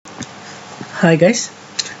Hi guys,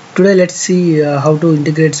 today let's see how to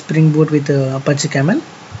integrate Spring Boot with Apache Camel.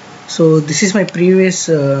 So this is my previous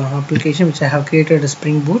application which I have created a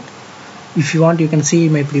Spring Boot. If you want you can see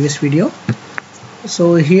my previous video.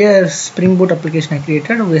 So here Spring Boot application I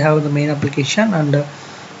created, we have the main application and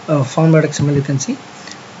form.xml you can see.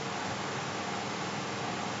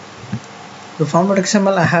 The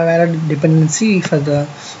form.xml I have added dependency for the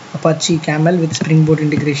Apache Camel with Spring Boot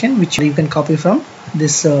integration, which you can copy from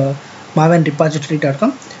this Maven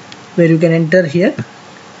repository.com, where you can enter here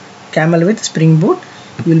camel with Spring Boot.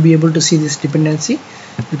 You will be able to see this dependency.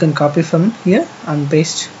 You can copy from here and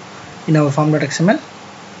paste in our form.xml,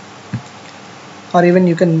 or even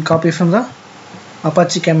you can copy from the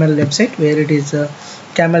Apache Camel website where it is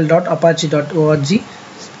camel.apache.org.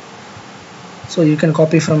 so you can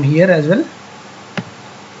copy from here as well.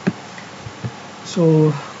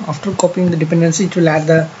 So after copying the dependency, it will add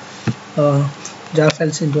the jar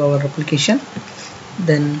files into our application.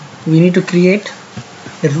 Then we need to create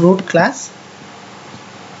a root class.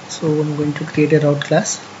 So I'm going to create a route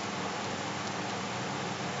class.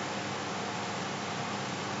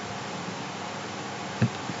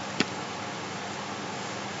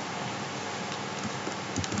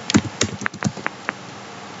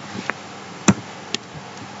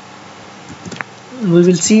 We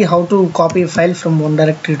will see how to copy a file from one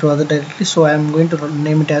directory to other directory. So I am going to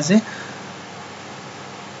name it as a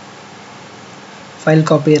file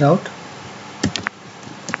copy route.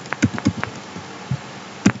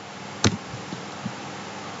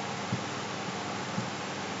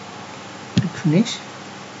 Finish.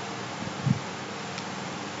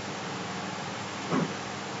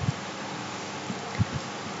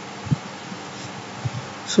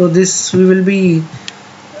 So this we will be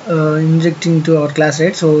injecting to our class,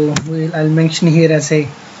 right? So I'll mention here as a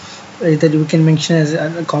either you can mention as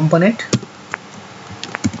a component.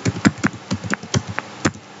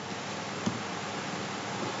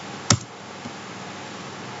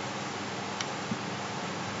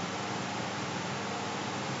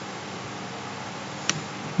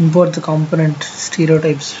 Import the component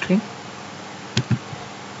stereotype string,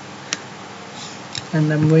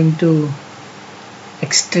 and I'm going to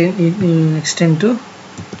extend to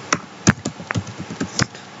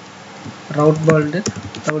route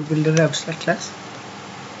builder abstract class.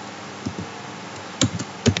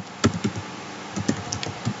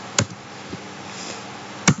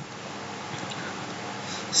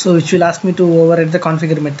 So which will ask me to override the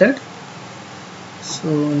configure method. So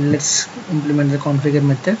let's implement the configure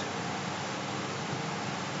method.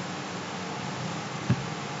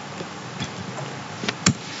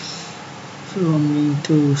 So I'm going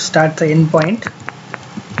to start the endpoint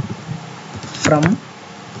from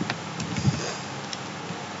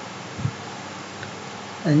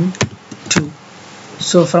and to.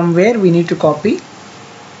 So from where we need to copy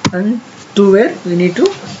and to where we need to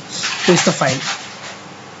paste the file.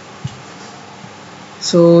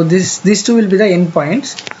 So these two will be the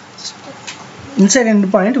endpoints. Inside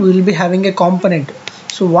endpoint we will be having a component.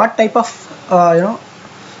 So what type of file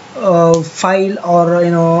or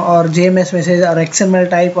or JMS message or XML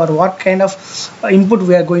type or what kind of input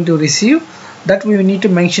we are going to receive, that we need to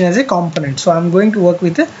mention as a component. So I'm going to work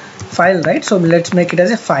with a file, right? So let's make it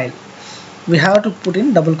as a file. We have to put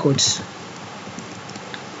in double quotes.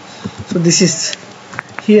 So this is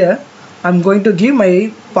here. I'm going to give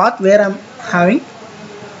my path where I'm having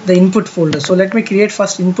the input folder. So let me create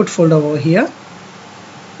first input folder over here.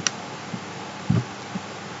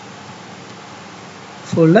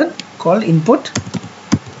 Folder called input.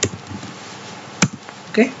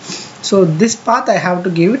 Okay, so this path I have to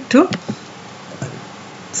give it to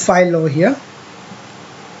file over here.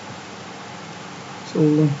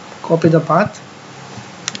 So copy the path.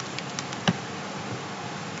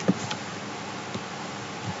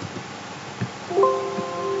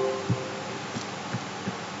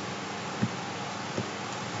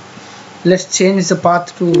 Let's change the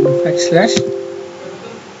path to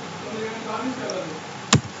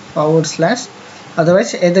 //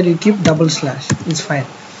 otherwise either you keep double slash, it's fine.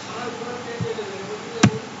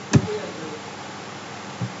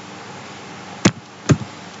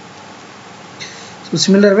 So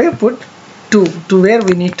similar way put to where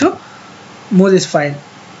we need to move this file.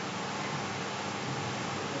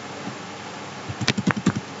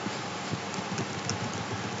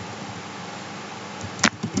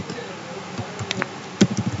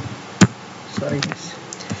 Sorry guys.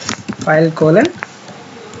 File colon,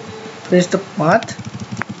 paste the path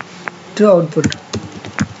to output.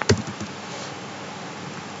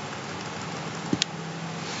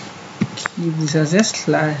 Keep this as a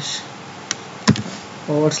 //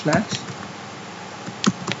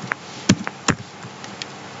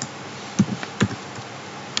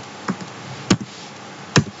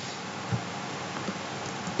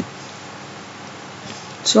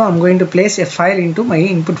 So I'm going to place a file into my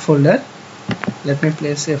input folder. Let me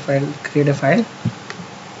place a file, create a file.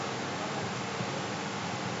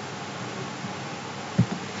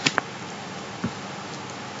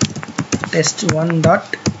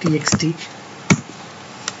 test1.txt.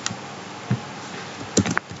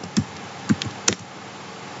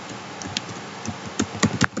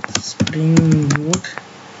 Spring Boot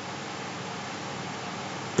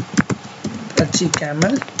Apache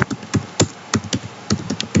Camel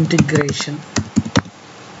Integration.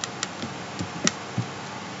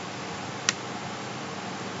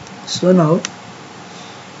 So now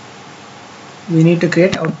we need to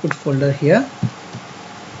create output folder here.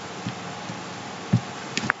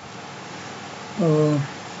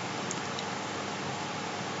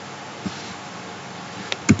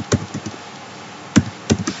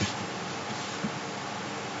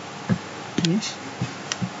 Yes.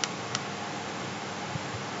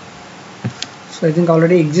 So I think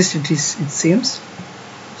already exists, it seems.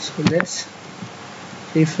 So let's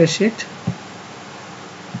refresh it.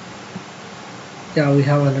 Yeah, we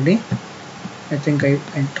have already. I think I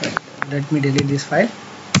tried. Let me delete this file.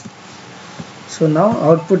 So now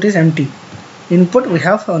output is empty. Input we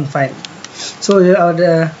have one file. So we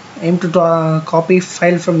are aim to copy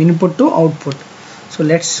file from input to output. So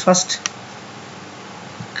let's first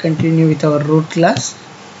continue with our root class.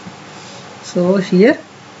 So here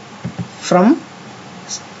from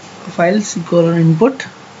files equal input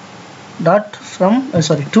dot from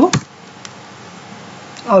to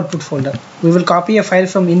output folder. We will copy a file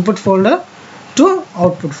from input folder to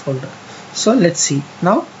output folder. So let's see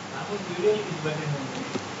now.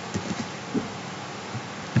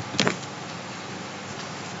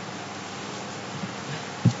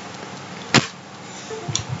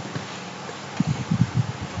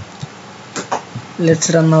 Let's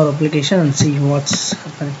run our application and see what's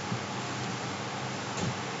happening.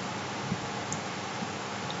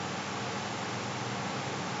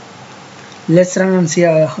 Let's run and see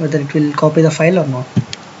whether it will copy the file or not.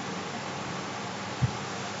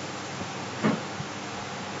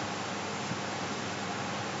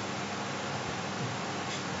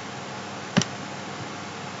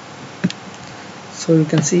 So you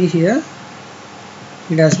can see here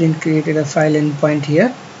it has been created a file endpoint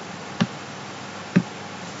here.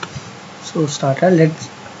 So starter,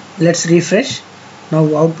 let's refresh.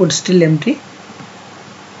 Now output still empty.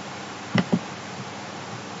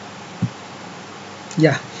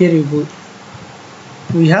 Yeah, here you go.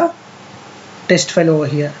 We have test file over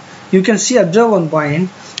here. You can see, observe one point,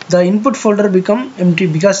 the input folder become empty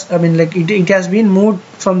because it has been moved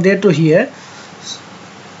from there to here,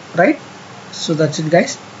 right? So that's it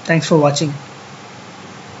guys, thanks for watching.